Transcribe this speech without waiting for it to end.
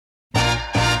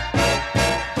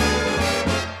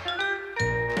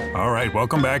All right,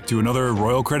 welcome back to another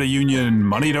Royal Credit Union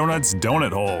Money Donuts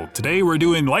Donut Hole. Today we're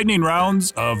doing lightning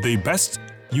rounds of the best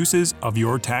uses of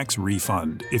your tax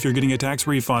refund. If you're getting a tax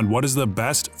refund, what is the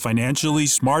best, financially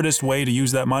smartest way to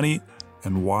use that money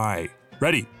and why?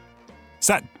 Ready,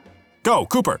 set, go,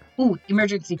 Cooper. Ooh,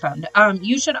 emergency fund.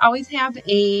 You should always have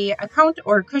a account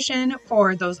or cushion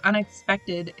for those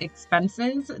unexpected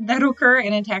expenses that occur,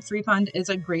 and a tax refund is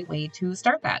a great way to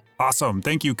start that. Awesome,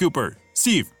 thank you, Cooper.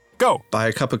 Steve, go. Buy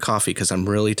a cup of coffee because I'm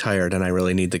really tired and I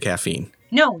really need the caffeine.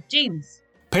 No, James.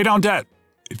 Pay down debt.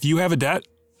 If you have a debt,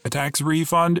 a tax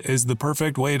refund is the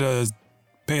perfect way to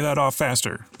pay that off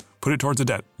faster. Put it towards a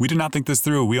debt. We did not think this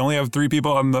through. We only have 3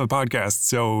 people on the podcast,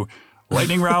 so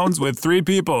lightning rounds with 3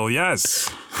 people.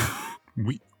 Yes.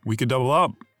 We could double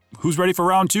up. Who's ready for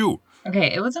round 2?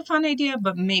 Okay, it was a fun idea,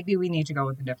 but maybe we need to go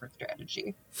with a different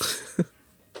strategy.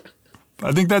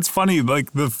 I think that's funny.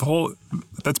 Like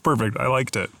that's perfect. I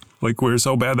liked it. Like we're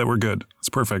so bad that we're good. It's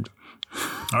perfect.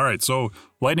 All right, so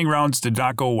lightning rounds did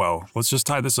not go well. Let's just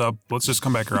tie this up. Let's just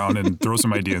come back around and throw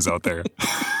some ideas out there.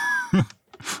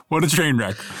 What a train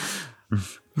wreck.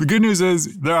 The good news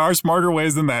is there are smarter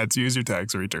ways than that to use your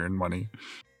tax return money.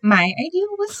 My idea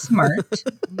was smart.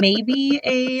 Maybe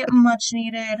a much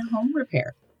needed home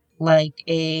repair, like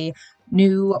a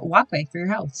new walkway for your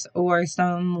house or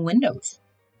some windows.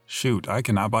 Shoot, I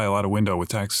cannot buy a lot of window with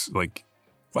tax.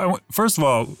 First of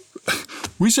all,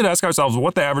 we should ask ourselves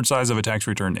what the average size of a tax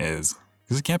return is,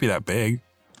 because it can't be that big.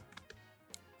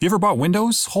 You ever bought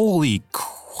windows? Holy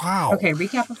wow. Okay,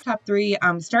 recap of top 3.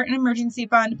 Start an emergency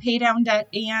fund, pay down debt,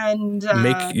 and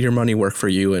make your money work for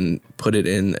you and put it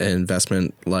in an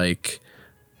investment like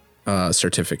a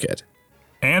certificate.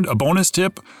 And a bonus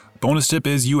tip. Bonus tip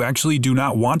is you actually do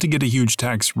not want to get a huge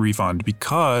tax refund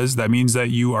because that means that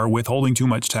you are withholding too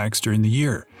much tax during the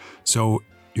year. So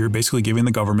you're basically giving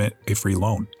the government a free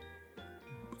loan.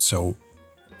 So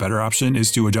better option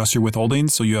is to adjust your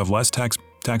withholdings so you have less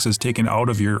taxes taken out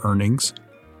of your earnings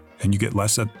and you get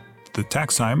less at the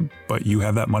tax time, but you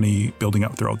have that money building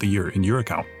up throughout the year in your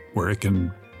account where it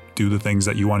can do the things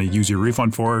that you want to use your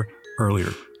refund for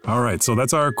earlier. All right, so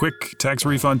that's our quick tax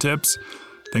refund tips.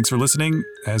 Thanks for listening.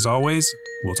 As always,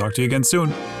 we'll talk to you again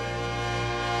soon.